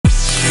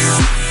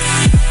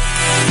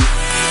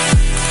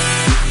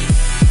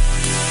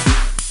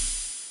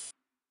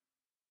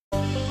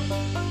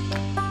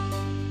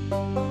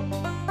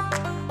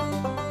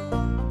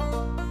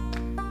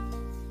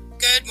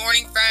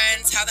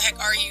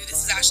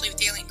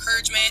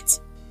encouragement.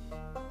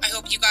 I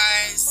hope you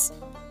guys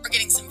are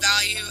getting some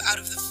value out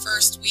of the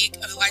first week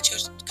of the Life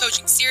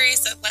Coaching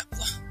Series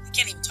I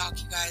can't even talk,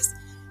 you guys,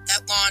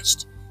 that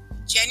launched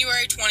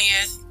January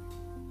 20th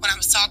when I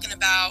was talking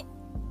about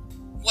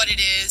what it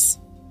is.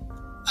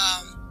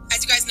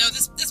 As you guys know,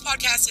 this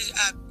podcast is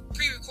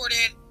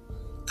pre-recorded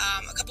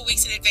a couple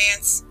weeks in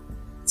advance.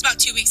 It's about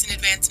 2 weeks in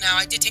advance now.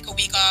 I did take a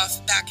week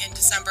off back in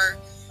December,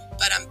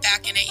 but I'm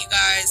back in it, you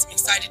guys. I'm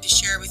excited to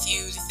share with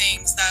you the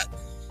things that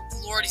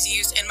the Lord has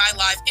used in my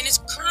life and is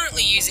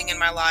currently using in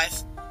my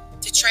life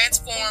to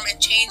transform and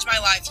change my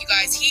life, you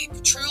guys. He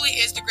truly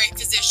is the great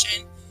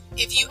physician.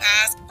 If you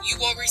ask, you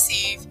will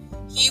receive.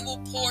 He will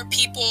pour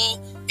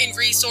people and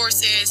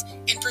resources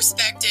and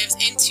perspectives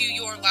into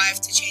your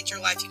life to change your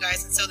life, you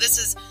guys. And so this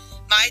is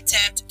my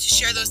attempt to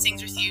share those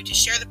things with you, to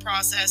share the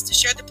process, to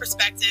share the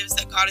perspectives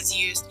that God has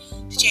used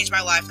to change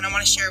my life. And I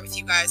want to share it with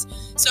you guys.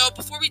 So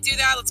before we do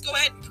that, let's go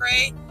ahead and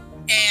pray.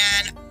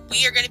 And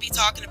we are going to be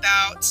talking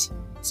about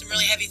some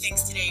really heavy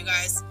things today, you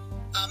guys.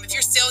 If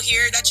you're still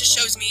here, that just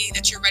shows me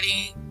that you're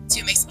ready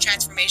to make some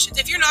transformations.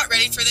 If you're not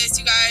ready for this,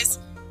 you guys,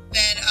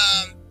 then,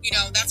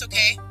 that's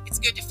okay. It's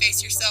good to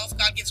face yourself.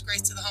 God gives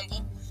grace to the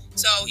humble.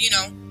 So, you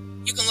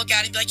can look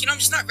at it and be like, I'm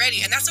just not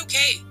ready. And that's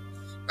okay,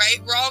 right?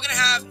 We're all going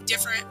to have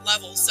different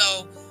levels.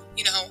 So,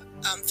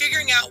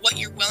 figuring out what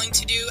you're willing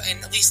to do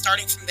and at least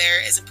starting from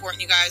there is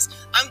important, you guys.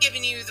 I'm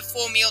giving you the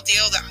full meal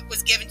deal that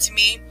was given to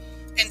me.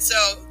 And so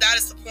that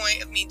is the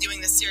point of me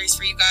doing this series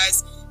for you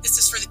guys. This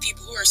is for the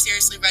people who are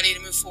seriously ready to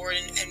move forward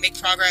and make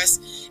progress.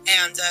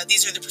 And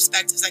these are the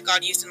perspectives that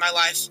God used in my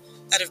life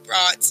that have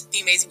brought the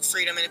amazing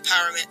freedom and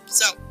empowerment.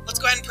 So let's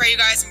go ahead and pray, you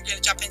guys, and we're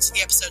going to jump into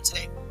the episode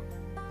today.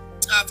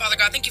 Father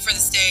God, thank you for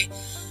this day.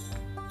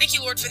 Thank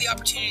you, Lord, for the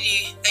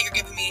opportunity that you're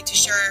giving me to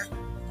share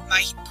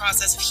my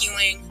process of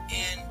healing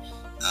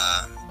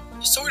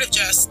and sort of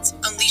just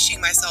unleashing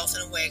myself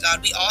in a way.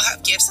 God, we all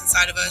have gifts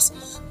inside of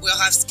us. We all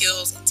have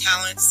skills and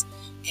talents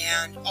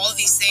and all of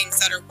these things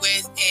that are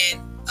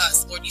within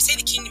us, Lord. You say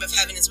the kingdom of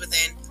heaven is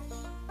within.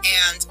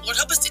 And Lord,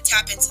 help us to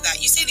tap into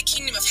that. You say the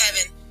kingdom of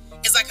heaven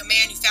is like a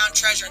man who found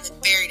treasure and then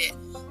buried it.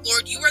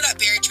 Lord, you are that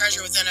buried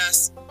treasure within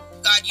us.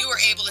 God, you are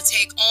able to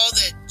take all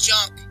the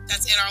junk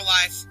that's in our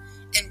life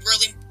and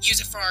really use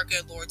it for our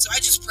good, Lord. So I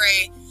just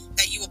pray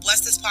that you will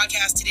bless this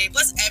podcast today.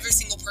 Bless every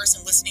single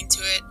person listening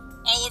to it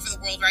all over the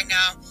world right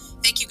now.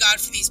 Thank you,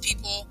 God, for these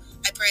people.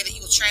 I pray that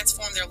you will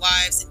transform their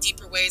lives in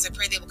deeper ways. I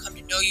pray they will come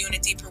to know you in a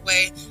deeper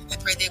way. I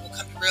pray they will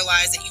come to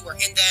realize that you are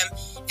in them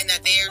and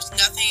that there's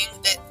nothing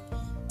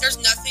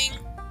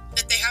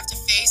that they have to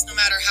face, no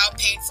matter how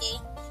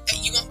painful, that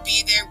you won't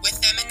be there with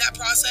them in that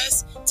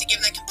process to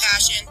give them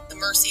compassion, the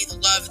mercy, the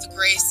love, the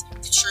grace,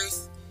 the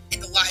truth,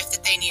 and the life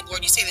that they need.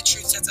 Lord, you say the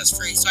truth sets us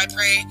free. So I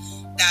pray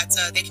that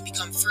they can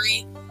become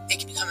free, they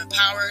can become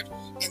empowered,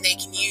 and they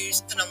can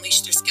use and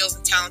unleash their skills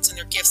and talents and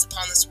their gifts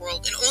upon this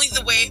world in the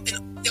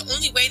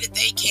only way that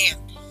they can,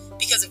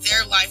 because of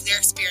their life, their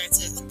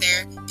experiences, and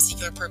their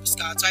particular purpose,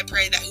 God. So I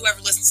pray that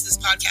whoever listens to this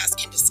podcast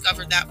can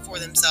discover that for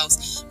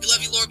themselves. We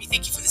love you, Lord. We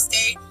thank you for this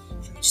day,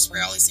 and we just pray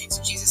all these things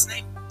in Jesus'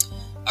 name.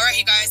 All right,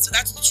 you guys, so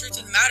that's the truth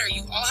of the matter.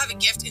 You all have a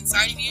gift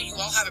inside of you. You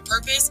all have a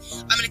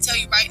purpose. I'm going to tell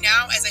you right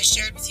now, as I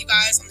shared with you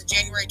guys on the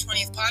January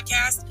 20th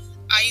podcast,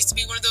 I used to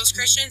be one of those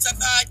Christians that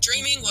thought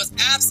dreaming was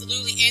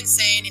absolutely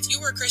insane. If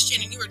you were a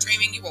Christian and you were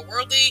dreaming, you were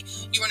worldly,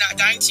 you were not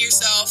dying to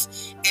yourself,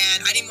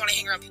 and I didn't want to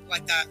hang around people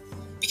like that.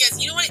 Because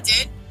you know what it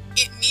did?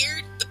 It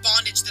mirrored the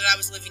bondage that I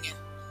was living in.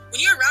 When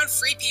you're around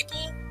free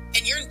people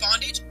and you're in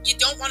bondage, you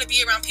don't want to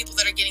be around people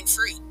that are getting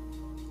free.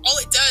 All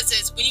it does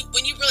is,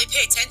 when you really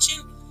pay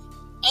attention,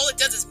 all it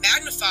does is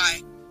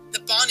magnify the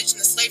bondage and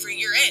the slavery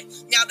you're in.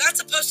 Now, that's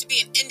supposed to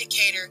be an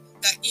indicator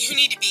that you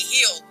need to be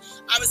healed.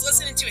 I was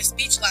listening to a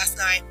speech last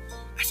night.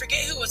 I forget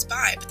who it was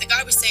by, but the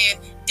guy was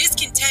saying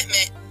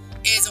discontentment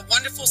is a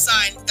wonderful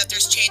sign that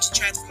there's change and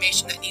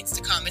transformation that needs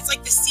to come. It's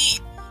like the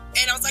seed.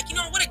 And I was like,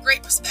 what a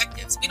great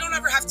perspective. We don't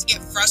ever have to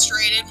get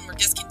frustrated when we're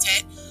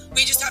discontent.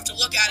 We just have to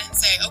look at it and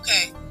say,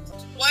 okay,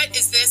 what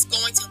is this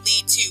going to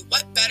lead to?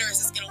 What better is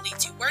this going to lead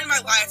to? Where in my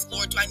life,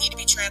 Lord, do I need to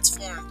be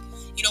transformed?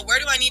 Where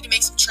do I need to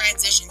make some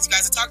transitions? You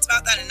guys, I talked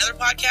about that in another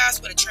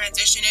podcast, what a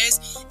transition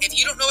is. If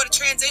you don't know what a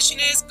transition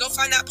is, go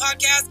find that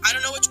podcast. I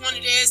don't know which one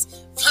it is.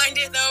 Find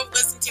it, though.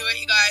 Listen to it,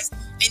 you guys,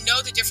 and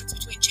know the difference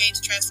between change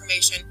and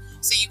transformation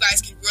so you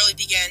guys can really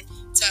begin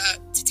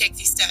to take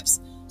these steps.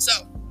 So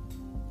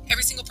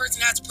every single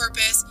person has a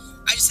purpose.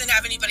 I just didn't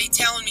have anybody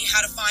telling me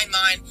how to find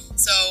mine.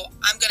 So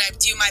I'm going to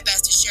do my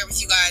best to share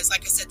with you guys,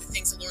 like I said, the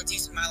things the Lord's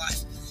used in my life.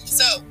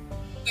 So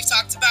we've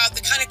talked about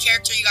the kind of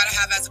character you got to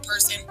have as a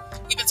person.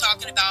 We've been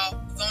talking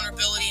about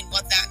vulnerability and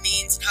what that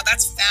means and how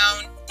that's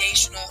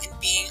foundational in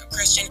being a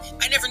Christian.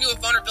 I never knew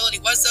what vulnerability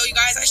was, though, you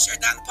guys. I shared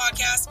that in the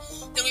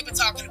podcast. Then we've been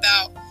talking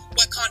about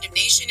what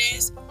condemnation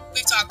is.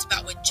 We've talked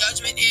about what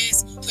judgment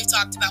is. We've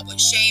talked about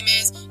what shame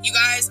is. You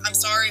guys, I'm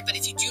sorry, but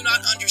if you do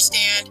not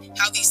understand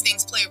how these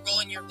things play a role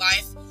in your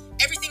life,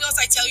 everything else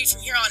I tell you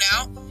from here on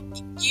out,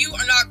 you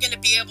are not going to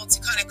be able to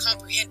kind of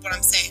comprehend what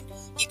I'm saying.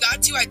 You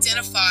got to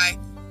identify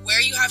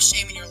where you have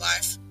shame in your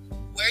life,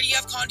 where do you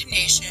have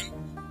condemnation,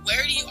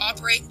 Where do you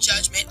operate in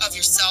judgment of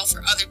yourself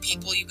or other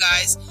people, you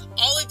guys?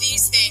 All of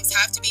these things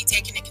have to be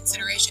taken into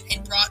consideration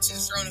and brought to the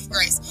throne of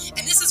grace.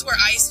 And this is where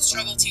I used to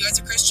struggle too as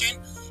a Christian,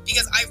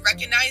 because I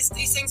recognized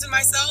these things in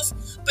myself,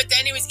 but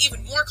then it was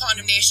even more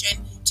condemnation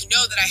to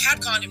know that I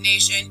had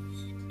condemnation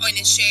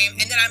and shame,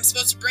 and then I'm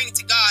supposed to bring it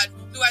to God,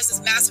 who has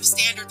this massive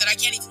standard that I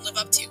can't even live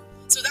up to.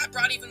 So that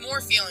brought even more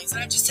feelings, and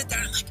I just sit there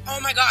and I'm like, oh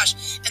my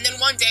gosh. And then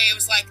one day it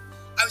was like,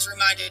 I was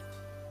reminded,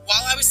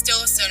 while I was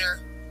still a sinner,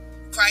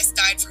 Christ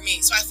died for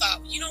me. So I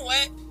thought, you know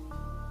what?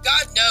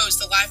 God knows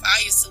the life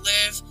I used to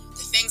live,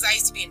 the things I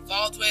used to be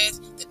involved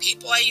with, the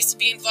people I used to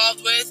be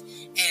involved with,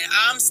 and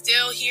I'm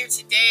still here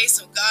today.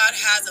 So God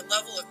has a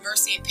level of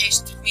mercy and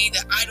patience with me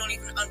that I don't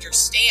even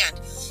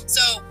understand.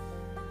 So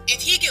if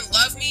he can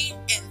love me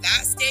in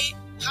that state,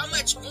 how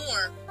much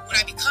more when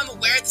I become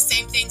aware of the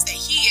same things that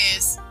he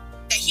is,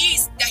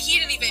 that he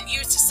didn't even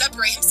use to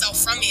separate himself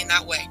from me in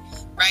that way,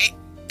 right?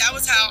 That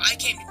was how I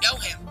came to know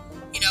him,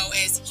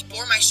 is he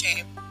bore my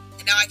shame,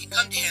 and now I can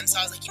come to him. So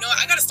I was like,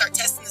 I got to start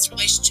testing this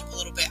relationship a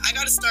little bit. I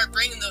got to start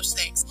bringing those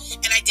things,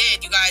 and I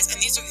did, you guys,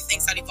 and these are the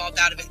things that evolved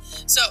out of it.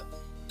 So,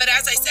 but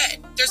as I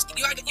said,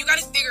 you got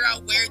to figure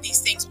out where these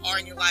things are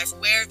in your life,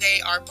 where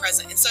they are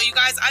present. And so, you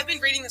guys, I've been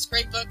reading this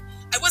great book.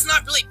 I was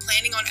not really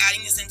planning on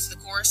adding this into the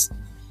course,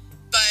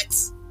 but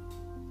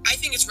I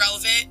think it's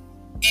relevant,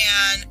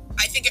 and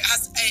I think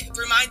it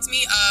reminds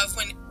me of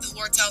when the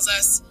Lord tells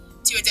us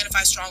to identify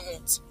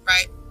strongholds,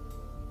 right?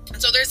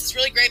 And so there's this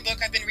really great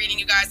book I've been reading,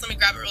 you guys. Let me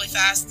grab it really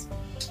fast.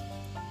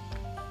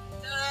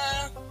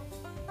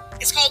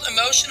 It's called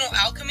Emotional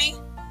Alchemy,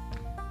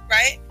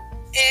 right?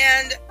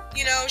 And,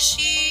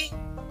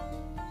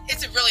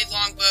 it's a really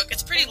long book.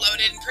 It's pretty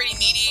loaded and pretty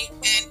meaty,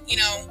 and,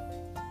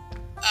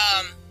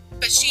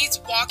 but she's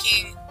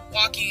walking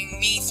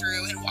me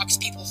through and walks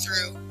people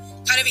through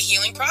kind of a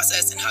healing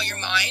process, and how you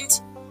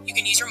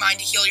can use your mind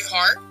to heal your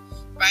heart,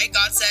 right?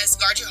 God says,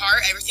 guard your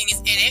heart. Everything is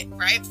in it,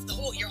 right?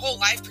 Your whole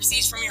life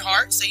proceeds from your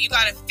heart. So you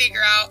got to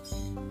figure out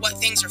what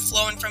things are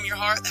flowing from your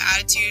heart, the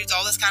attitudes,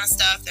 all this kind of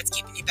stuff that's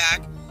keeping you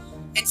back.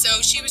 And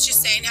so she was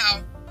just saying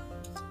how,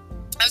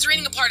 I was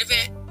reading a part of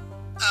it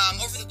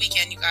over the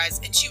weekend, you guys,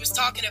 and she was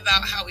talking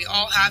about how we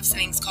all have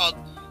things called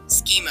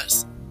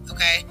schemas,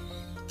 okay?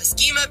 A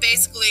schema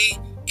basically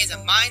is a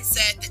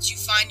mindset that you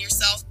find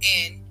yourself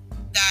in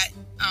that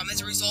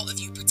as a result of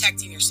you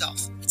protecting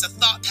yourself. It's a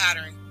thought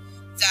pattern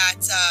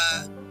that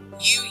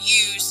you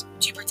use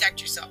to protect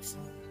yourself,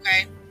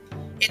 okay?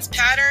 It's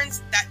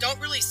patterns that don't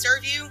really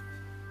serve you,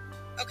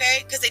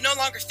 okay? Because they no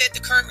longer fit the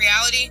current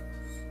reality,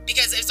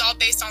 because it's all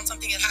based on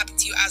something that happened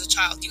to you as a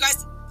child. You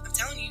guys, I'm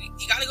telling you,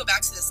 you got to go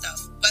back to this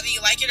stuff. Whether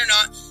you like it or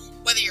not,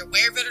 whether you're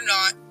aware of it or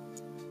not,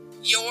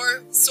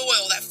 your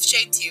soil that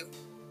shaped you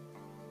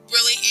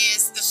really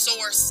is the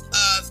source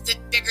of the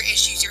bigger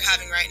issues you're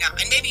having right now.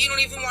 And maybe you don't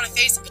even want to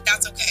face it, but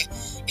that's okay.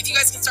 If you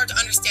guys can start to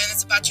understand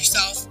this about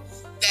yourself,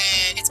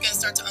 then it's going to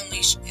start to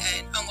unleash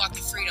and unlock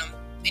the freedom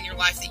in your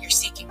life that you're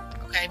seeking,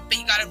 okay? But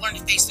you got to learn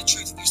to face the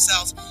truth of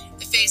yourself,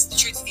 to face the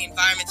truth of the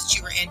environment that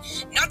you were in.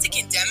 Not to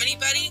condemn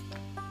anybody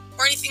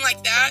or anything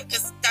like that,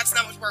 because that's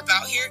not what we're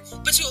about here,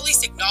 but to at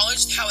least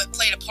acknowledge how it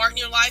played a part in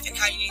your life and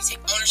how you need to take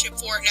ownership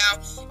for it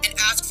now and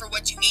ask for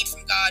what you need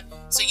from God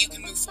so you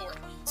can move forward.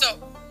 So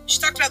she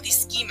talked about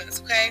these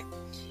schemas, okay?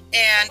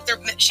 And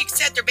she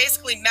said they're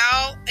basically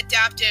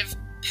maladaptive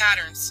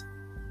patterns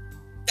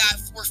that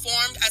were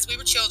formed as we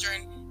were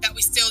children that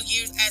we still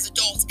use as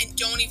adults and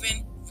don't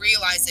even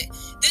realize it.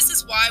 This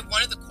is why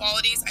one of the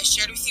qualities I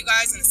shared with you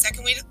guys in the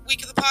second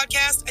week of the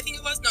podcast, I think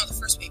it was, no, the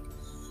first week,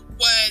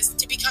 was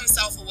to become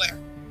self-aware.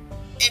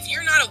 If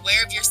you're not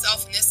aware of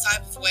yourself in this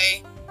type of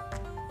way,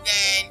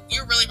 then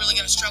you're really, really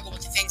going to struggle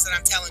with the things that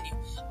I'm telling you.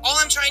 All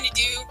I'm trying to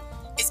do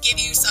is give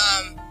you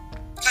some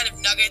kind of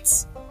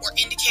nuggets or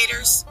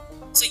indicators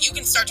so you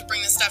can start to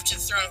bring this stuff to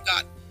the throne of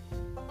God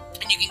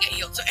and you can get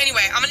healed. So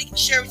anyway, I'm going to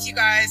share with you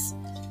guys,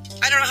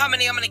 I don't know how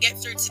many I'm going to get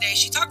through today.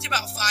 She talked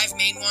about 5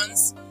 main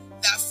ones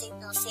that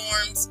were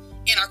formed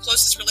in our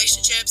closest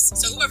relationships.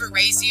 So whoever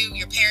raised you,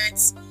 your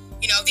parents,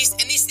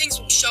 these things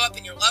will show up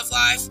in your love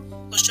life,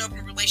 will show up in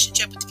your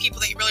relationship with the people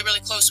that you're really, really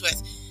close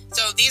with.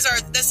 So this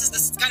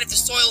is kind of the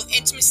soil of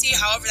intimacy,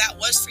 however that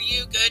was for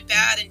you, good,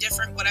 bad,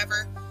 indifferent,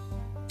 whatever.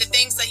 The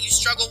things that you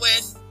struggle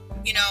with,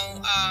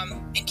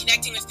 and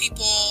connecting with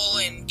people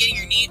and getting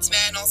your needs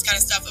met and all this kind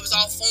of stuff. It was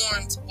all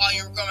formed while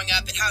you were growing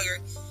up, and how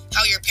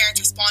your parents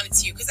responded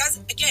to you. Because that's,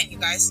 again, you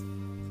guys,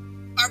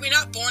 are we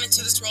not born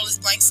into this world as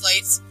blank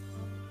slates?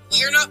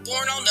 We are not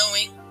born all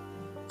knowing,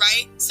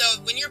 right? So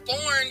when you're born,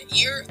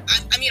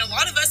 a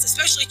lot of us,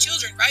 especially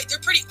children, right? They're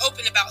pretty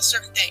open about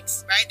certain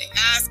things, right? They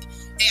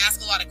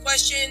ask a lot of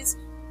questions.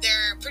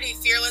 They're pretty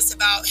fearless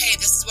about, hey,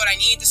 this is what I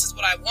need, this is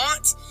what I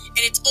want. And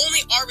it's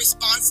only our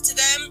response to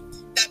them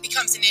that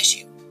becomes an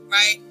issue,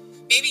 right?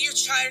 Maybe you're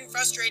tired and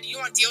frustrated. You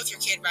want to deal with your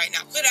kid right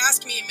now. Quit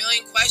asking me a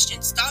million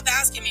questions. Stop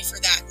asking me for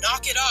that.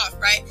 Knock it off,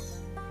 right?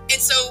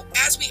 And so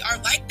as we are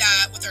like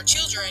that with our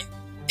children,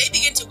 they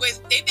begin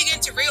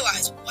to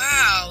realize,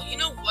 wow, you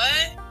know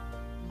what?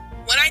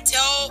 When I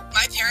tell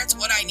my parents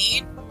what I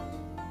need,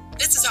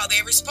 this is how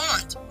they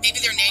respond. Maybe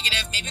they're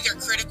negative, maybe they're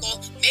critical,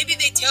 maybe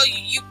they tell you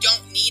you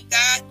don't need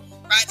that,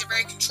 right? They're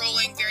very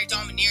controlling, very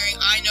domineering.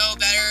 I know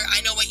better, I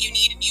know what you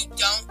need and you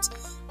don't,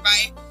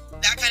 right?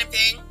 That kind of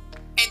thing.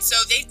 And so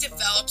they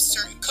developed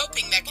certain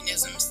coping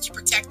mechanisms to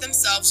protect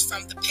themselves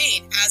from the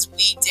pain, as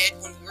we did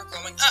when we were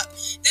growing up.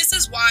 This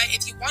is why,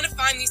 if you want to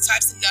find these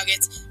types of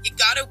nuggets, you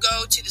got to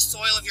go to the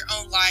soil of your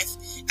own life.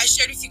 I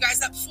shared with you guys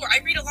that before. I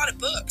read a lot of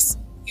books.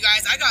 You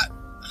guys, I got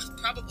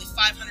probably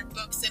 500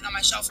 books sitting on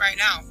my shelf right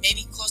now,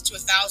 maybe close to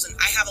 1,000.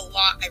 I have a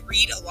lot. I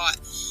read a lot.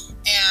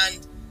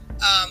 And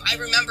I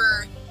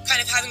remember kind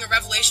of having a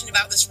revelation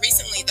about this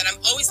recently, that I'm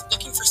always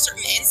looking for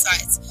certain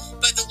insights.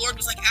 But the Lord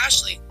was like,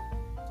 Ashley,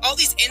 all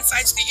these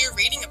insights that you're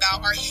reading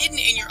about are hidden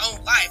in your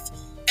own life.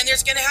 And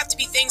there's going to have to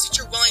be things that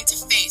you're willing to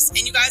face. And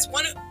you guys,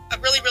 a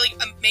really, really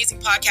amazing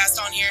podcast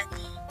on here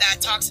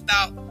that talks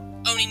about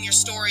owning your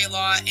story a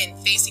lot and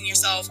facing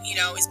yourself,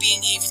 is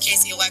Being Eve,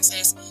 Casey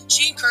Alexis.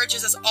 She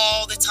encourages us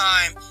all the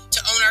time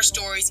to own our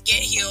stories, get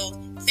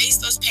healed, face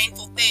those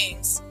painful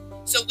things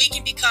so we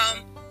can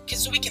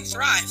so we can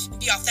thrive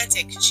and be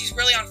authentic. She's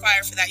really on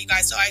fire for that, you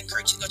guys. So I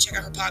encourage you to go check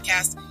out her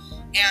podcast.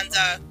 And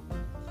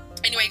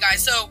anyway,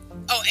 guys,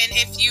 and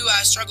if you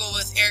struggle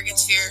with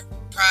arrogance, fear,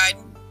 pride,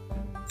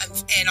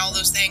 and all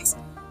those things,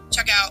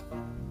 check out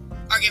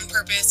Our Given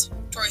Purpose,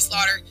 Tori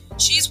Slaughter.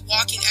 She's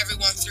walking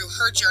everyone through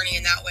her journey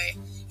in that way.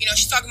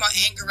 She's talking about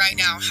anger right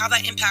now, how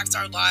that impacts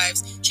our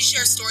lives. She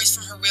shares stories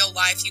from her real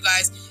life, you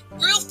guys.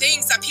 Real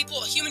things that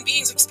human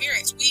beings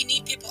experience. We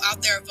need people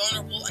out there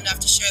vulnerable enough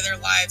to share their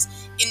lives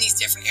in these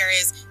different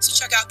areas. So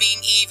check out Being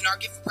Eve and Our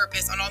Given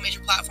Purpose on all major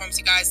platforms,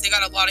 you guys. They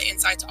got a lot of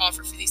insight to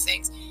offer for these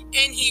things.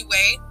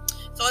 Anyway,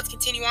 so let's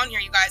continue on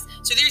here, you guys.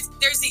 So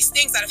there's these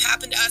things that have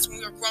happened to us when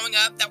we were growing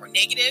up that were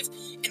negative,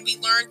 and we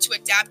learned to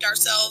adapt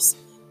ourselves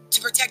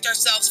to protect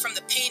ourselves from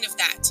the pain of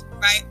that,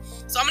 right?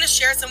 So I'm going to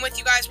share some with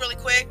you guys really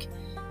quick.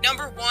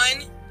 Number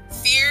one,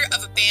 fear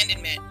of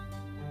abandonment.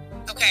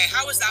 Okay,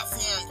 how is that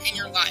formed in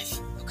your life?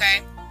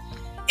 Okay,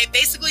 it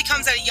basically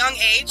comes at a young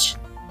age.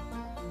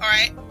 All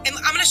right, and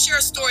I'm going to share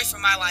a story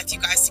from my life, you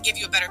guys, to give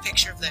you a better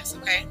picture of this.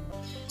 Okay,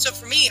 so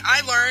for me,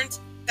 I learned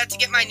that to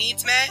get my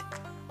needs met,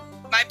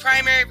 my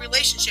primary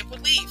relationship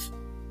would leave.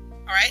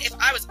 All right, if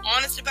I was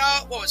honest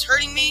about what was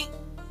hurting me,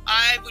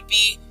 I would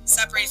be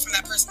separated from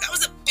that person. That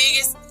was the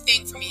biggest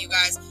thing for me, you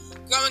guys.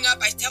 Growing up,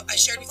 I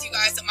shared with you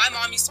guys that my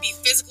mom used to be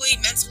physically,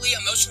 mentally,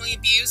 emotionally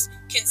abused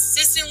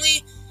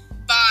consistently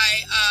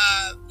by,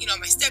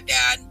 my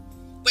stepdad,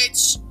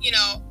 which,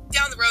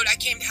 down the road, I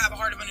came to have a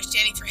heart of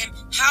understanding for him.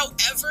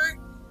 However,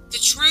 the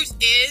truth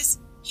is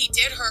he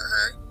did hurt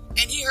her,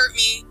 and he hurt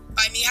me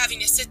by me having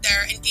to sit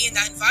there and be in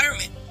that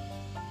environment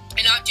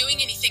and not doing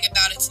anything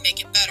about it to make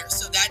it better.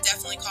 So that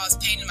definitely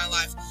caused pain in my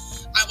life.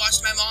 I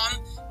watched my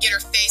mom get her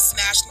face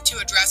smashed into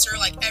a dresser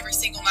like every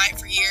single night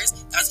for years.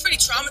 That was pretty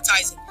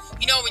traumatizing.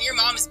 When your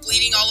mom is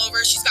bleeding all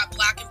over, she's got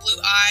black and blue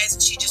eyes,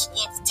 and she just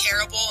looks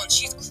terrible, and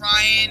she's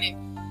crying,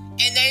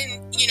 and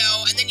then,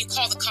 and then you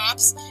call the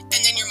cops, and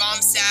then your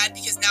mom's sad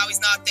because now he's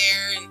not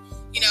there, and,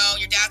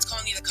 your dad's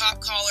calling you the cop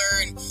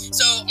caller, and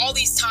so all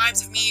these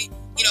times of me,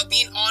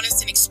 being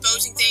honest and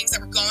exposing things that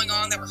were going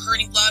on that were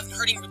hurting love and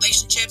hurting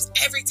relationships,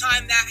 every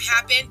time that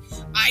happened,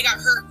 I got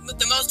hurt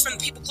the most from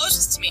the people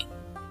closest to me.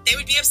 They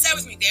would be upset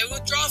with me. They would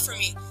withdraw from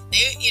me.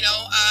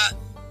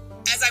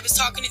 As I was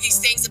talking to these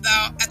things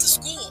about at the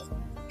school,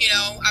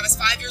 I was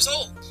 5 years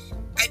old.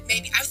 I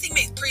think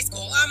maybe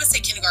preschool. I'm going to say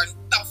kindergarten,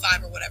 about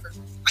 5 or whatever.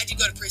 I did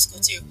go to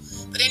preschool too.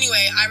 But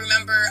anyway, I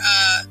remember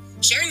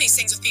sharing these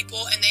things with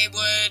people, and they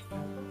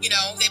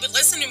would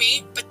listen to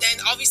me. But then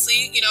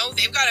obviously,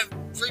 they've got to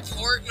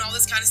report and all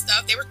this kind of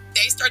stuff.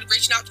 They started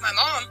reaching out to my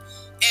mom.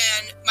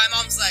 And my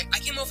mom's like, I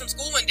came home from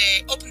school one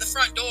day, opened the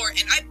front door,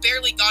 and I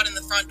barely got in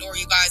the front door,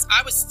 you guys.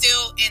 I was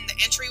still in the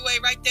entryway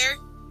right there.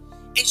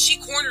 And she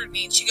cornered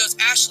me, and she goes,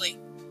 Ashley,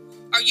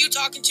 are you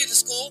talking to the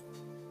school?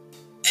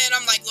 And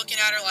I'm like looking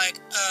at her like,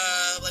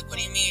 what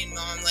do you mean,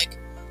 Mom? Like,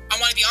 I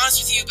want to be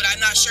honest with you, but I'm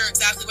not sure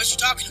exactly what you're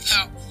talking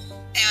about.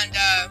 And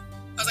I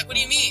was like, what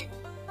do you mean?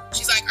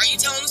 She's like, are you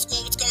telling the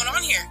school what's going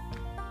on here?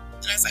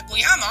 And I was like, well,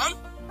 yeah, Mom.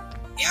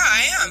 Yeah,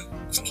 I am.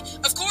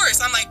 Of course.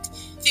 I'm like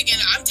thinking,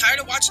 I'm tired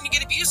of watching you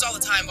get abused all the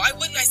time. Why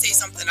wouldn't I say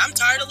something? I'm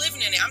tired of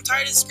living in it. I'm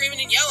tired of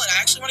screaming and yelling. I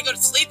actually want to go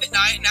to sleep at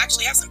night and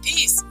actually have some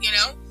peace,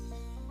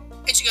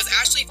 And she goes,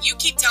 Ashley, if you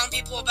keep telling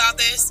people about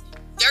this,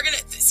 the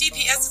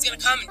CPS is going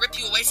to come and rip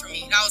you away from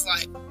me. And I was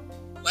like,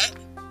 what?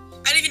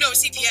 I didn't even know what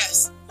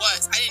CPS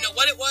was. I didn't know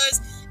what it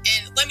was.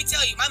 And let me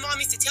tell you, my mom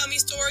used to tell me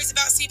stories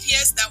about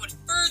CPS that would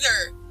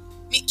further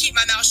me keep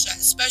my mouth shut,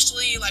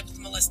 especially like with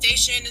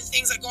molestation and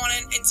things that go on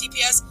in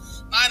CPS.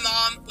 My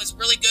mom was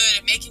really good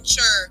at making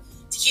sure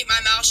to keep my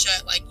mouth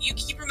shut. Like, you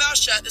keep your mouth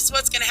shut, this is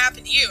what's going to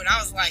happen to you. And I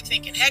was like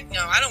thinking, heck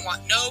no, I don't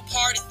want no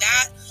part of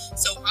that.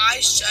 So I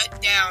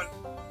shut down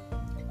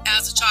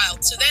as a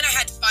child. So then I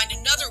had to find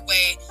another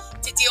way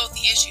to deal with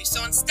the issue.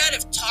 So instead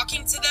of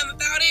talking to them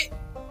about it,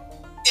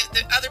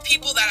 the other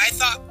people that I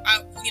thought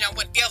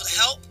would be able to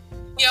help,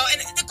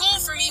 and the goal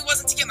for me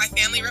wasn't to get my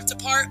family ripped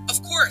apart.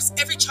 Of course,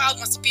 every child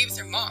wants to be with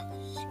their mom.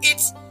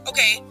 It's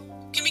okay.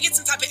 Can we get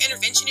some type of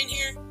intervention in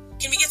here?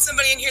 Can we get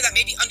somebody in here that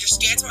maybe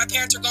understands what my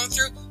parents are going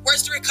through?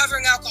 Where's the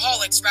recovering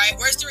alcoholics, right?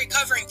 Where's the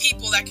recovering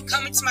people that can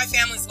come into my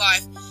family's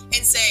life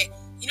and say,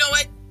 you know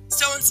what,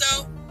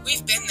 so-and-so,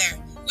 we've been there.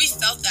 We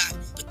felt that,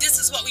 but this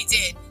is what we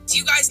did. Do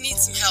you guys need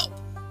some help,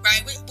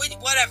 right?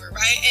 Whatever,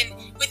 right?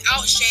 And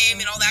without shame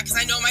and all that, because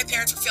I know my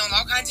parents were feeling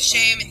all kinds of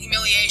shame and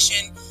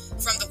humiliation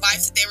from the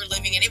lives that they were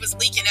living, and it was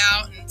leaking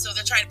out, and so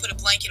they're trying to put a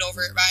blanket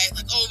over it, right?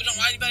 Like, oh, we don't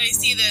want anybody to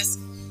see this.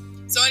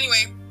 So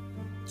anyway,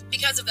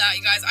 because of that,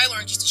 you guys, I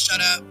learned just to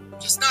shut up,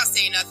 just not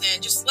say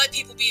nothing, just let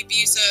people be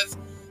abusive,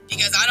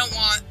 because I don't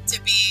want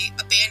to be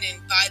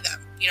abandoned by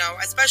them, you know,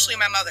 especially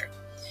my mother.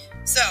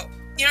 So,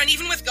 you know, and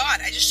even with God,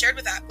 I just shared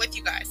that with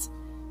you guys,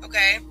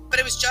 okay? But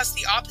it was just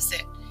the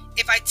opposite.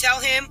 If I tell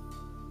him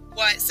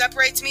what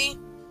separates me,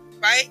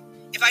 right?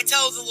 If I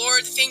tell the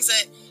Lord the things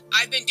that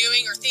I've been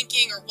doing or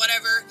thinking or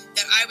whatever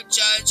that I would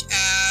judge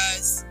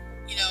as,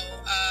 you know,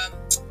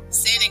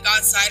 sin in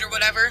God's sight or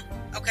whatever,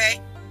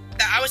 okay?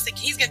 That I was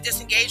thinking he's going to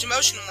disengage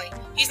emotionally.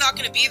 He's not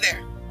going to be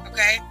there,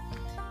 okay?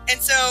 And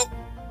so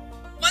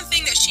one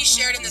thing that she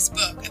shared in this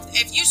book,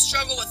 if you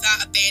struggle with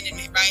that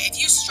abandonment, right?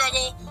 If you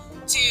struggle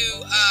to,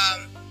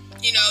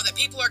 you know, that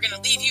people are going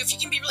to leave you, if you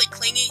can be really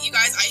clingy, you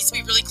guys, I used to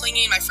be really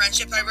clingy in my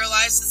friendship, I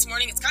realized this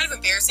morning. It's kind of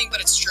embarrassing, but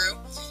it's true.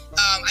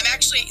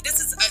 This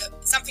is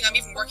something I'm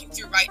even working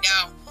through right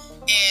now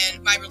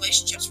in my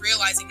relationships,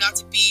 realizing not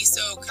to be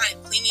so kind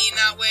of clingy in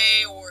that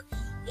way or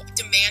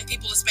demand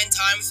people to spend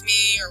time with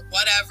me or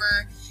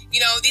whatever. You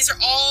know, these are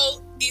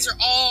all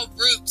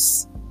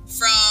roots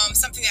from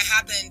something that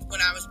happened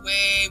when I was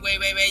way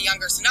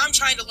younger. So now I'm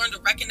trying to learn to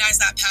recognize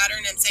that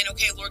pattern and saying,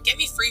 okay, Lord, get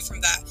me free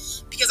from that,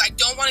 because I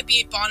don't want to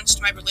be in bondage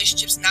to my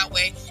relationships in that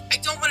way. I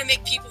don't want to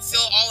make people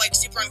feel all like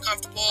super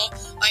uncomfortable,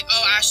 like,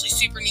 oh, Ashley's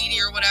super needy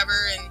or whatever,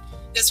 and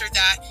this or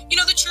that. You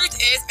know, the truth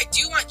is, I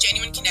do want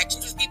genuine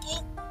connections with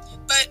people,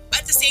 but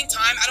at the same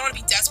time, I don't want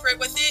to be desperate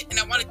with it, and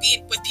I want to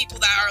be with people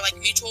that are like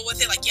mutual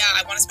with it. Like, yeah,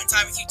 I want to spend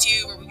time with you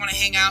too, or we want to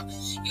hang out.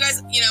 You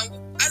guys, you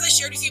know, as I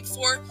shared with you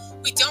before,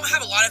 we don't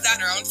have a lot of that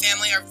in our own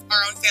family. Our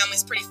own family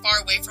is pretty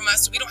far away from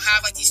us, so we don't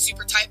have like these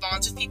super tight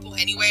bonds with people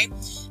anyway.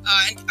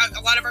 And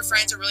a lot of our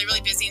friends are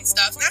really busy and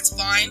stuff, and that's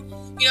fine,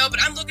 you know, but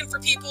I'm looking for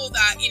people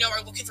that, you know,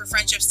 are looking for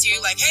friendships too.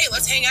 Like, hey,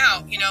 let's hang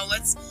out, you know,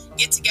 let's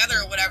get together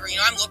or whatever. You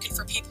know, I'm looking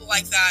for people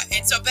like that.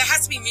 And so that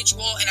has to be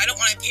mutual, and I don't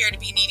want to appear to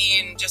be needy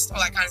and just all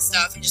that kind of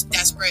stuff and just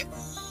desperate.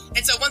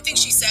 And so one thing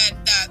she said,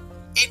 that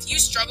if you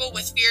struggle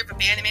with fear of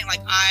abandonment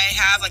like I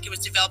have, like it was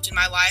developed in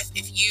my life,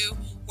 if you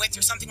went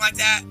through something like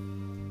that,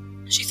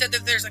 she said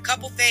that there's a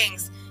couple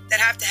things that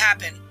have to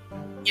happen,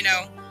 you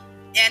know.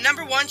 And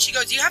number one, she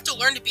goes, you have to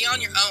learn to be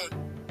on your own.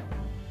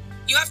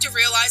 You have to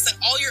realize that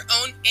all your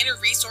own inner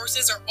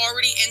resources are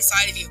already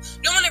inside of you.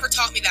 No one ever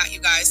taught me that, you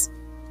guys.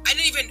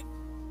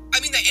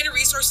 The inner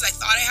resources I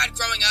thought I had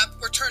growing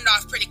up were turned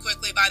off pretty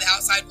quickly by the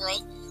outside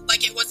world.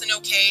 Like, it wasn't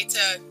okay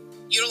to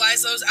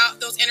utilize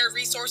those inner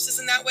resources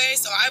in that way.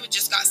 So I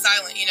just got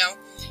silent, you know.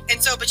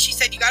 And so, but she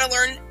said, you got to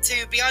learn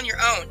to be on your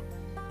own.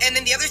 And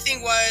then the other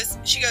thing was,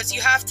 she goes, you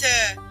have to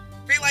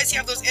realize you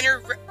have those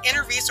inner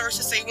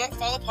resources so you won't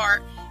fall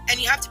apart, and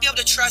you have to be able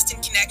to trust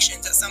in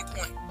connections at some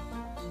point,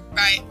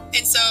 right?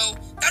 And so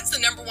that's the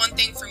number one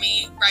thing for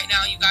me right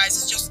now, you guys,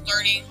 is just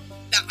learning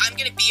that I'm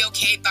going to be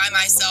okay by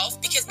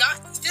myself, because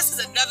this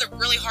is another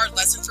really hard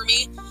lesson for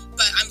me,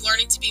 but I'm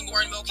learning to be more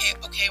and more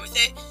okay with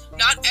it.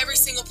 Not every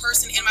single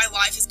person in my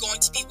life is going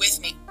to be with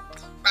me,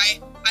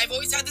 right? I've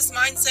always had this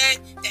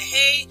mindset that,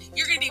 hey,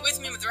 you're going to be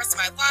with me for the rest of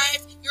my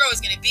life. You're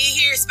always going to be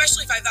here,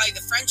 especially if I value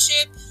the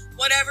friendship,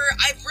 whatever.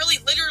 I really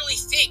literally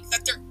think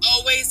that they're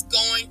always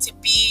going to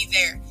be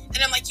there.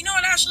 And I'm like, you know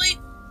what, Ashley?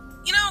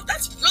 You know,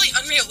 that's really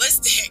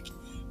unrealistic,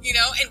 you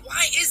know? And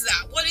why is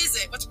that? What is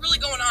it? What's really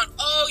going on?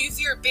 Oh, you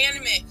fear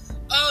abandonment.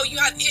 Oh, you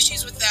have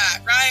issues with that,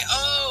 right?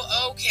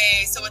 Oh,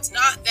 okay. So it's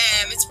not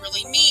them. It's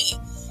really me.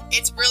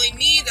 It's really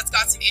me that's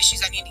got some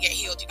issues that need to get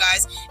healed, you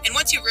guys. And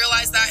once you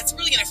realize that, it's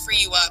really going to free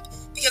you up,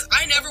 because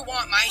I never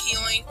want my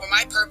healing or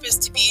my purpose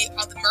to be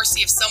on the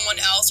mercy of someone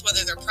else,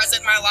 whether they're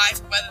present in my life,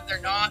 whether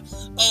they're not.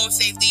 Oh, if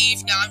they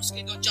leave, now I'm just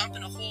going to go jump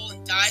in a hole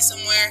and die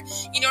somewhere.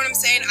 You know what I'm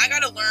saying? I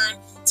got to learn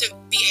to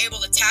be able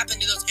to tap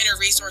into those inner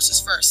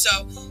resources first.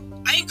 So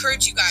I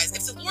encourage you guys,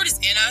 if the Lord is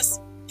in us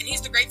and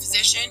he's the great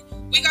physician,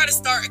 we got to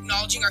start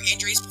acknowledging our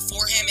injuries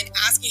before him and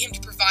asking him to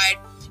provide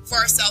for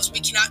ourselves what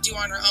we cannot do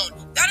on our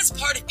own. That is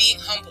part of being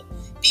humble.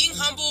 Being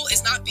humble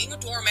is not being a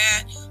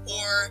doormat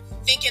or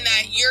thinking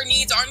that your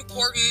needs aren't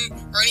important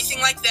or anything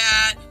like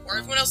that, or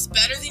everyone else is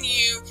better than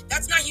you.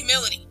 That's not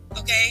humility,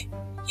 okay?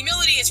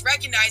 Humility is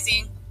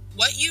recognizing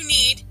what you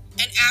need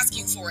and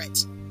asking for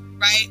it,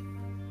 right?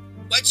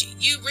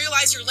 You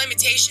realize your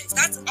limitations.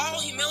 That's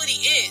all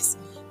humility is,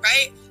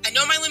 right? I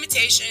know my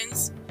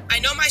limitations. I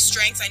know my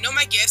strengths. I know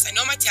my gifts. I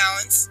know my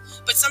talents.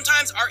 But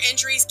sometimes our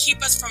injuries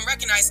keep us from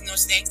recognizing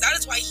those things. That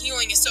is why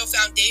healing is so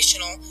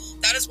foundational.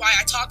 That is why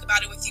I talk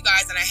about it with you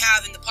guys, and I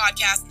have in the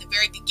podcast in the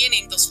very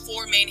beginning, those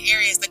 4 main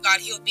areas that God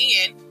healed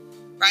me in,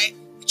 right?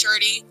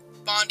 Maturity,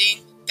 bonding,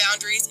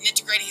 boundaries, and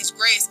integrating his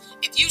grace.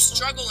 If you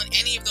struggle in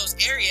any of those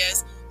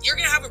areas, you're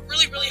going to have a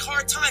really, really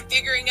hard time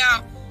figuring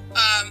out,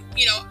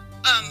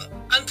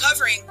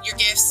 uncovering your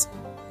gifts,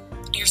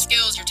 your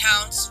skills, your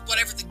talents,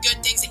 whatever the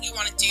good things that you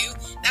want to do.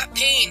 That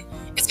pain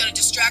is going to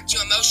distract you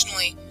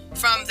emotionally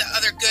from the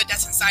other good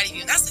that's inside of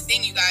you. And that's the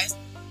thing, you guys.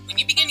 When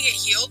you begin to get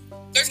healed,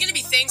 there's going to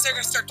be things that are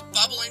going to start to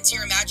bubble into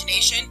your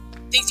imagination,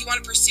 things you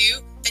want to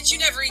pursue that you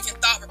never even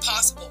thought were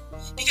possible.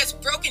 Because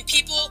broken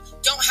people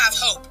don't have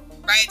hope,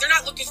 right? They're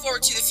not looking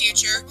forward to the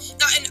future.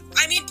 And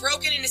I mean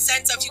broken in the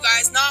sense of, you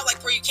guys, not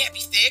like where you can't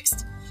be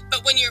fixed,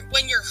 but when you're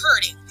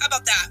hurting. How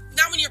about that?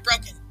 Not when you're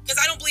broken. Because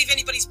I don't believe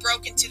anybody's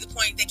broken to the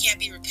point they can't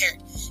be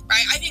repaired,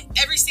 right? I think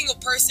every single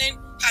person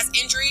has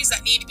injuries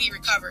that need to be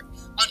recovered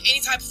on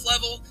any type of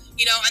level,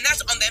 and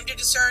that's on them to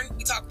discern.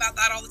 We talk about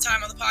that all the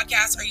time on the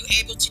podcast. Are you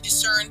able to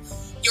discern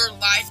your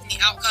life and the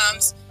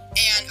outcomes?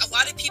 And a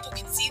lot of people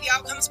can see the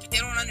outcomes, but they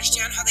don't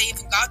understand how they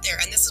even got there.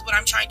 And this is what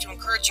I'm trying to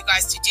encourage you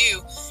guys to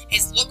do,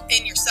 is look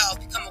in yourself,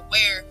 become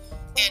aware,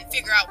 and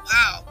figure out,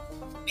 wow,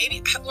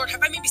 maybe, Lord,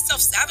 have I maybe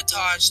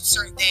self-sabotaged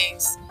certain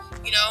things?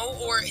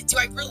 Or do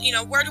I really,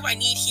 where do I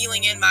need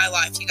healing in my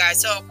life, you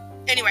guys? So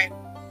anyway,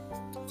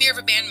 fear of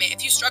abandonment.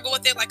 If you struggle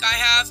with it like I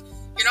have,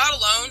 you're not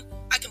alone.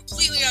 I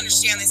completely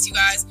understand this, you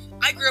guys.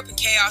 I grew up in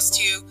chaos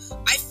too.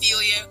 I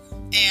feel you.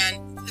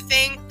 And the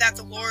thing that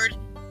the Lord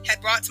had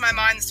brought to my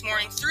mind this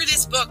morning through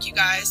this book, you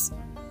guys,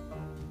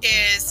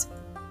 is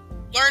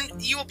learn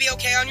you will be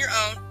okay on your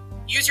own.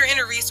 Use your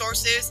inner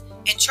resources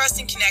and trust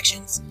in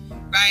connections,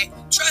 right?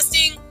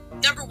 Trusting,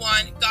 number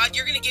one, God,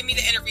 you're going to give me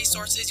the inner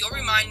resources. You'll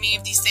remind me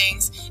of these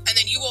things, and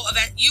then you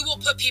will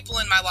put people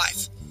in my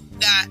life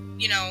that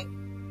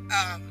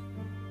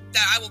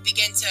that I will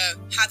begin to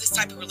have this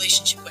type of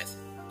relationship with.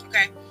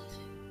 Okay.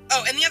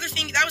 Oh, and the other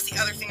thing, that was the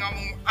other thing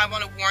I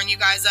want to warn you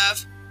guys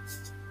of.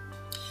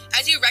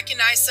 As you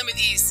recognize some of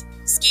these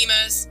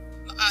schemas,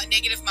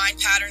 negative mind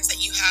patterns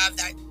that you have,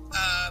 that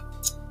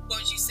what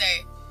would you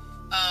say?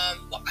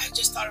 Well, I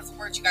just thought of the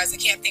word, you guys. I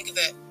can't think of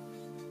it.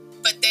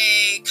 But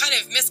they kind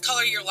of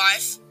miscolor your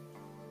life.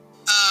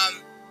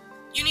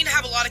 You need to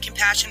have a lot of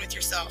compassion with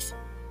yourself.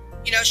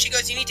 She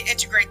goes, you need to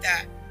integrate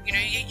that. You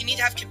need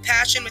to have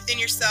compassion within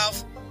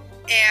yourself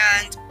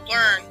and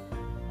learn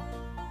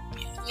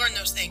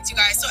those things, you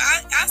guys. So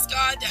ask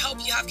God to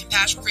help you have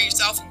compassion for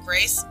yourself and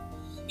grace.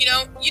 You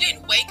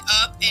didn't wake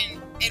up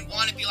and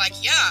want to be like,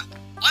 yeah,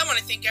 I want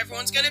to think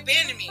everyone's going to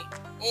abandon me.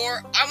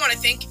 Or I want to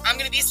think I'm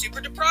going to be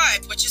super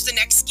deprived, which is the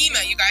next schema,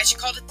 you guys. You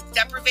called it the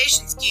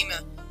deprivation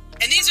schema.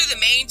 And these are the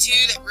main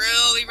two that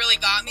really, really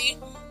got me,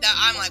 that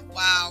I'm like,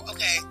 wow,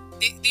 okay.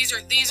 These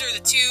are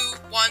the two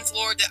ones,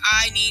 Lord, that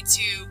I need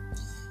to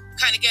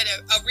kind of get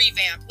a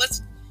revamp.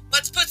 Let's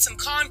put some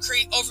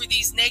concrete over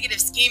these negative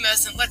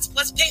schemas, and let's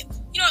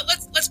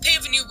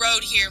pave a new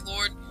road here,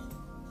 Lord.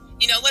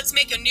 Let's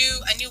make a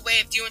new way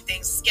of doing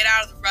things. Let's get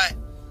out of the rut.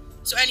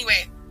 So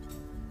anyway,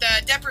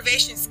 the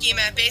deprivation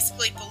schema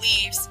basically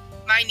believes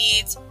my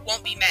needs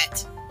won't be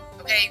met.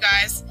 Okay, you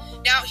guys.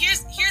 Now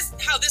here's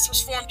how this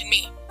was formed in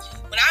me.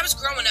 When I was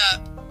growing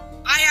up,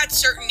 I had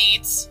certain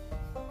needs,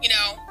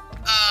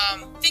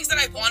 things that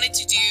I wanted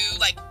to do,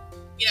 like,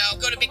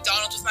 go to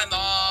McDonald's with my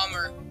mom,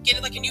 or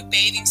get like a new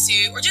bathing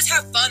suit, or just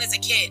have fun as a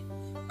kid,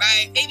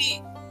 right?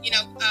 Maybe,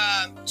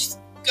 just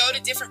go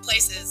to different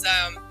places.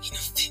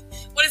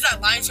 What is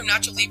that line from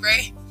Nacho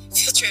Libre?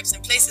 Field trips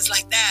and places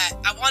like that.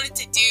 I wanted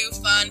to do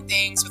fun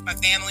things with my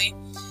family.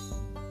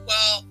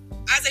 Well,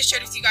 as I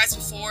shared with you guys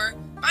before,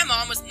 my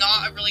mom was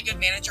not a really good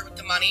manager with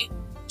the money.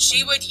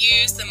 She would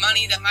use the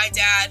money that my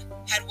dad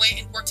had went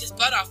and worked his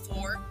butt off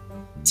for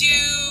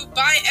to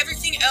buy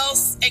everything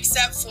else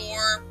except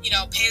for,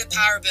 pay the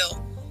power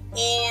bill,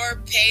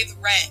 or pay the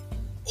rent,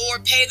 or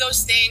pay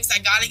those things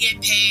that got to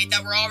get paid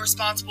that we're all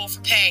responsible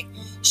for paying.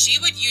 She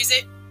would use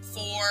it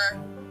for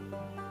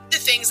the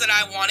things that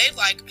I wanted,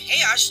 like,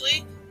 hey,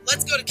 Ashley,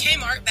 let's go to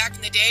Kmart back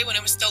in the day when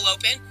it was still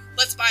open.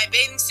 Let's buy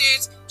bathing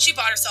suits. She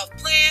bought herself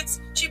plants.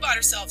 She bought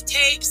herself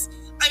tapes.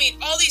 I mean,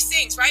 all these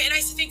things, right? And I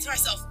used to think to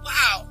myself,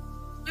 wow,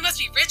 we must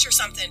be rich or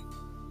something.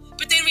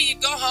 But then when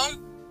you'd go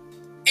home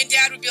and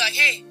Dad would be like,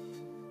 hey,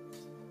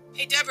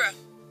 Deborah,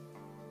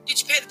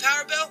 did you pay the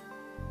power bill?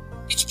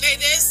 Did you pay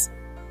this?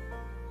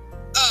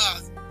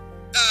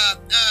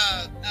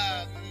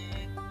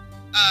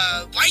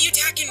 Why are you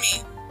attacking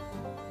me?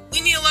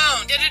 Leave me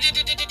alone,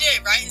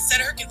 right? Instead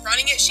of her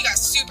confronting it, she got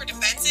super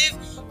defensive,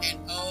 and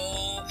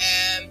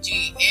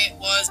OMG, it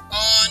was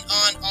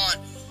on.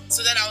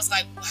 So then I was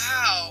like,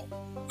 wow,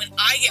 when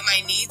I get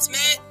my needs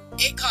met,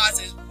 it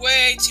causes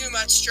way too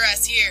much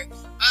stress here.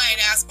 I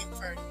ain't asking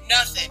for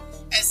nothing,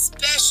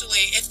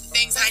 especially if the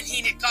things I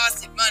needed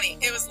costed money.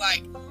 It was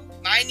like,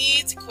 my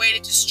needs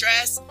equated to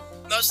stress.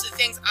 Most of the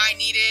things I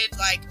needed,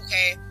 like,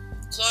 okay,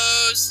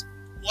 clothes,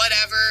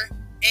 whatever,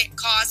 it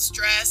caused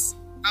stress.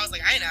 I was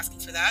like, I ain't asking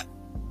for that.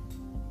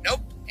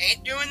 Nope,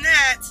 ain't doing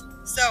that.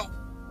 So,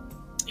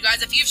 you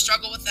guys, if you've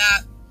struggled with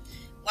that,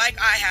 like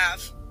I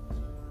have,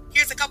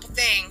 here's a couple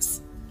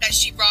things that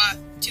she brought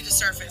to the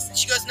surface. And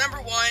she goes, number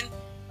one,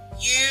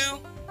 you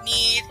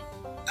need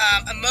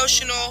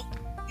emotional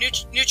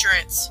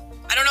nutrients.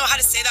 I don't know how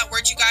to say that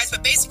word, you guys,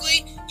 but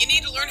basically, you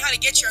need to learn how to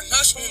get your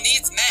emotional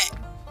needs met,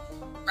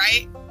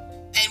 right?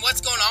 And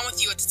what's going on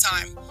with you at the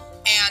time.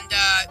 And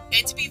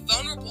to be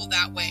vulnerable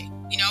that way.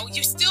 You know,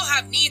 you still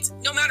have needs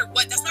no matter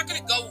what. That's not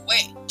going to go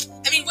away.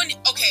 I mean,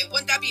 wouldn't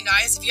that be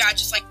nice if you had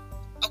just like,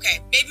 okay,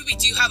 maybe we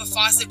do have a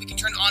faucet we can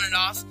turn on and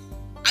off.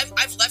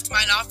 I've left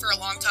mine off for a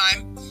long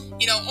time.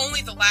 You know,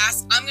 only the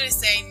last, I'm going to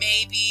say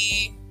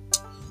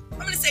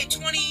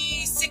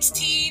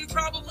 2016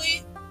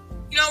 probably.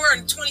 You know, we're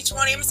in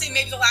 2020. I'm going to say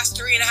maybe the last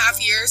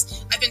 3.5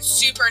 years. I've been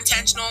super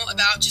intentional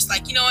about just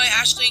like, you know what,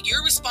 Ashley,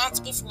 you're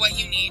responsible for what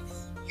you need.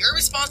 You're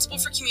responsible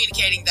for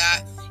communicating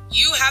that.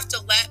 You have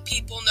to let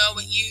people know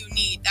what you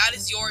need. That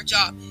is your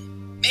job.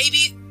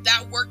 Maybe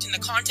that worked in the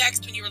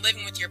context when you were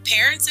living with your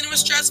parents and it was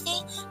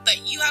stressful, but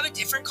you have a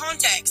different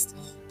context,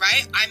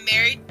 right? I'm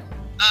married.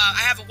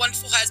 I have a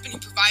wonderful husband who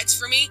provides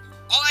for me.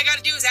 All I got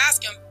to do is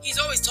ask him. He's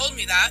always told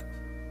me that,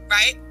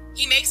 right?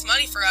 He makes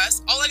money for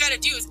us. All I got to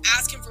do is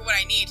ask him for what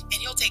I need, and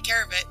he'll take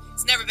care of it.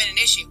 It's never been an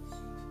issue.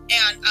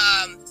 And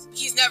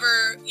he's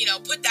never,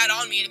 put that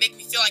on me to make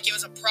me feel like it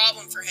was a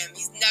problem for him.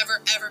 He's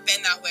never, ever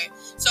been that way.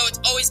 So it's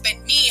always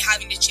been me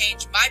having to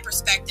change my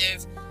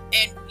perspective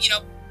and,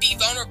 be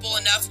vulnerable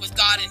enough with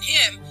God and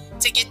him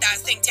to get that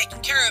thing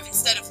taken care of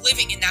instead of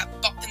living in that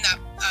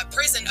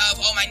prison of,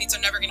 oh, my needs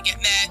are never going to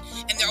get met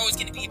and they're always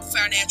going to be a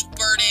financial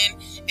burden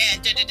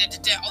and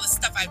all this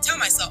stuff I tell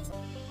myself.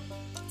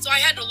 So I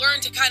had to learn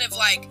to kind of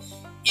like,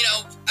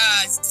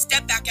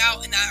 step back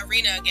out in that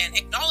arena again,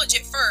 acknowledge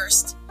it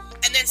first,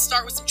 and then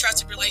start with some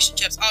trusted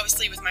relationships,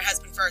 obviously with my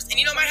husband first. And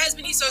my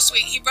husband, he's so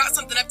sweet. He brought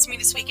something up to me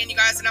this weekend, you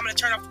guys, and I'm going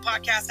to turn off the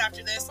podcast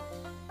after this.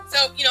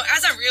 So,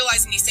 as I'm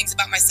realizing these things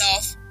about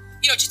myself,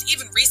 just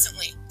even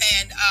recently,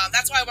 and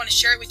that's why I want to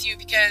share it with you,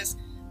 because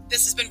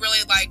this has been really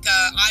like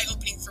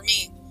eye-opening for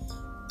me.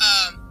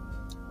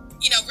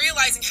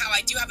 Realizing how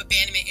I do have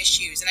abandonment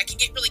issues and I can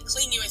get really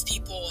clingy with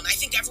people, and I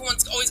think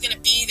everyone's always going to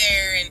be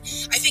there, and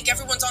I think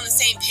everyone's on the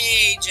same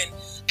page, and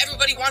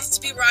everybody wants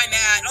to be where I'm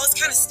at, and all this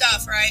kind of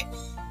stuff, right?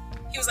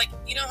 He was like,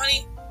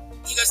 honey,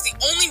 he goes, the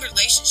only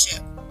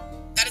relationship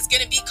that is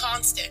going to be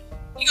constant.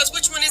 He goes,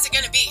 which one is it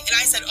going to be? And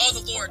I said, oh,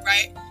 the Lord,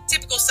 right?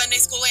 Typical Sunday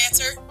school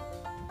answer.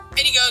 And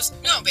he goes,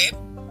 no, babe,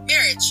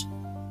 marriage.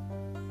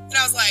 And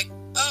I was like,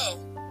 oh,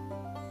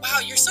 wow,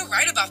 you're so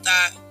right about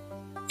that.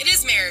 It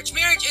is marriage.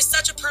 Marriage is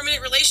such a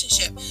permanent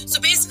relationship.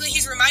 So basically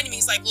he's reminding me,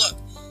 he's like, look,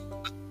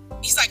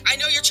 I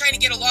know you're trying to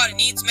get a lot of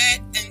needs met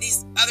in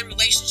these other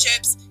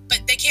relationships,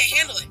 but they can't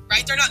handle it,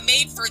 right? They're not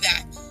made for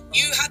that.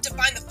 You have to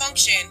find the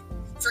function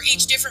for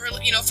each different,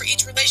 for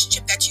each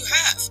relationship that you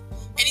have.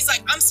 And he's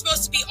like, I'm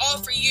supposed to be all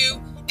for you,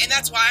 and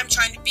that's why I'm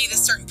trying to be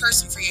this certain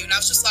person for you. And I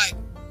was just like,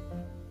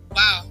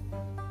 wow,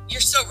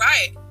 you're so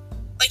right.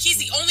 Like, he's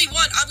the only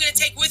one I'm going to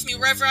take with me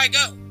wherever I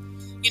go.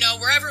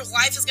 Wherever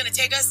life is going to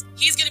take us,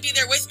 he's going to be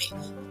there with me.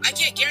 I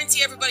can't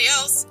guarantee everybody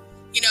else,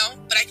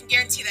 but I can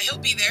guarantee that he'll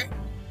be there,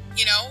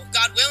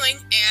 God willing,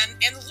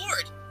 and the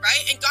Lord,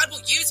 right? And God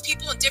will use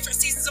people in different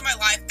seasons of my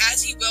life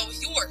as he will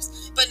with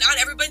yours. But not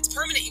everybody's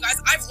permanent, you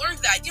guys. I've learned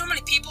that. You know how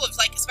many people have,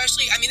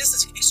 especially, this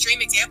is an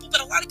extreme example,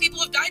 but a lot of people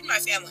have died in my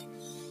family.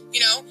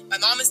 My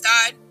mom has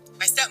died,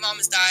 my stepmom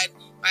has died,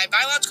 my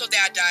biological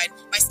dad died,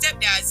 my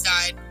stepdad's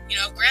died,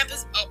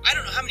 grandpas, I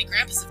don't know how many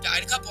grandpas have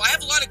died, a couple. I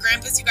have a lot of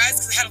grandpas, you guys,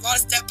 because I had a lot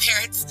of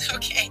step-parents,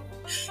 okay?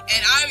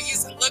 And I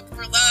used to look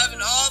for love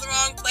in all the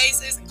wrong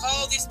places and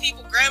call these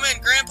people grandma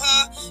and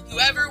grandpa,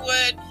 whoever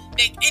would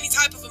make any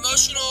type of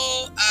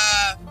emotional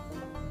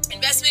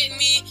investment in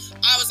me.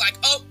 I was like,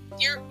 oh,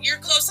 you're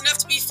close enough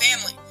to be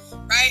family,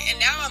 right? And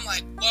now I'm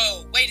like,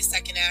 whoa, wait a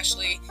second,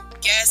 Ashley.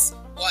 Guess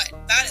what?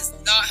 That is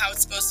not how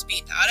it's supposed to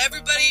be. Not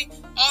everybody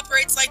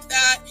operates like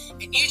that,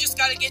 and you just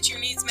got to get your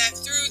needs met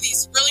through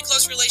these really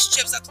close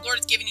relationships that the Lord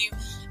has given you,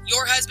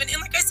 your husband.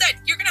 And like I said,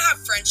 you're going to have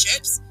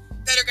friendships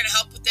that are going to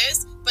help with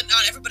this, but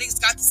not everybody's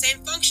got the same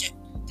function,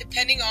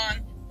 depending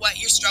on what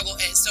your struggle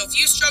is. So if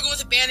you struggle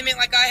with abandonment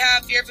like I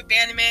have, fear of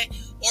abandonment,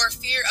 or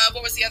fear of,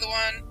 what was the other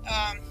one?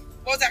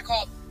 What was that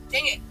called?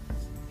 Dang it.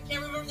 I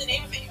can't remember the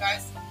name of it, you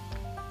guys.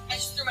 I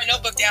just threw my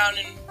notebook down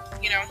and,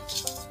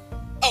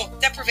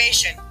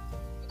 deprivation.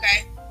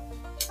 Okay?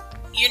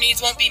 Your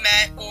needs won't be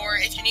met, or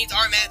if your needs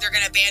are met, they're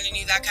going to abandon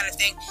you, that kind of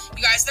thing.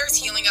 You guys, there's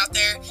healing out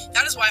there.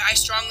 That is why I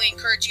strongly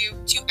encourage you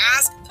to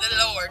ask the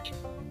Lord,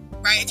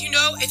 right? If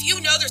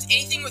you know there's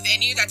anything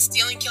within you that's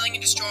stealing, killing,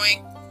 and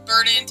destroying,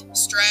 burdened,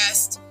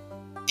 stressed,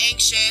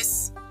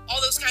 anxious,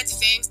 all those kinds of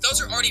things,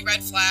 those are already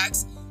red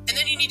flags. And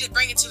then you need to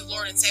bring it to the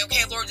Lord and say,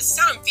 okay, Lord, this is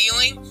how I'm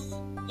feeling.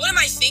 What am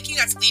I thinking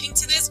that's leading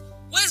to this?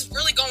 What is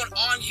really going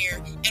on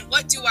here? And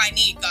what do I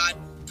need, God?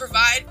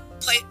 Provide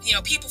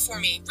people for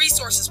me,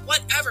 resources,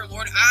 whatever,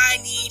 Lord, I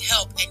need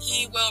help, and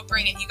he will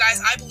bring it. You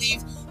guys, I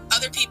believe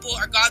other people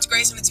are God's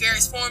grace in its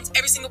various forms.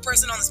 Every single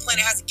person on this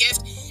planet has a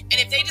gift, and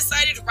if they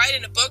decided to write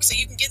in a book so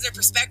you can get their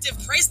perspective,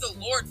 praise the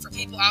Lord for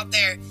people out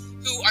there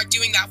who are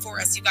doing that for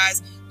us, you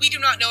guys. We do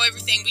not know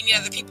everything. We need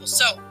other people.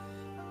 So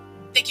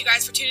thank you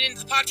guys for tuning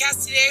into the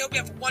podcast today. I hope you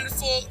have a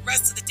wonderful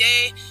rest of the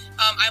day.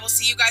 I will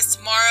see you guys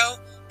tomorrow,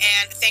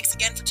 and thanks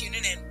again for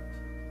tuning in.